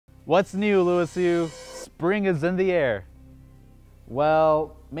What's new, Louis U? Spring is in the air.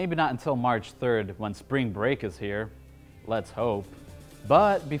 Well, maybe not until March 3rd when spring break is here. Let's hope.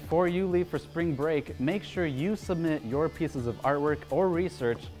 But before you leave for spring break, make sure you submit your pieces of artwork or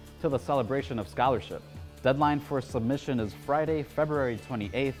research to the Celebration of Scholarship. Deadline for submission is Friday, February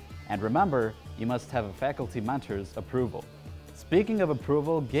 28th, and remember, you must have a faculty mentor's approval. Speaking of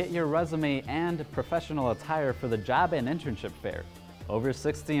approval, get your resume and professional attire for the job and internship fair. Over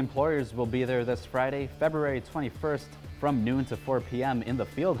 60 employers will be there this Friday, February 21st from noon to 4 p.m. in the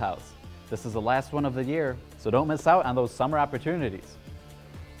Field House. This is the last one of the year, so don't miss out on those summer opportunities.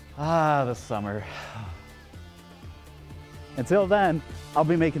 Ah, the summer. Until then, I'll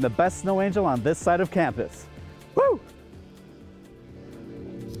be making the best snow angel on this side of campus.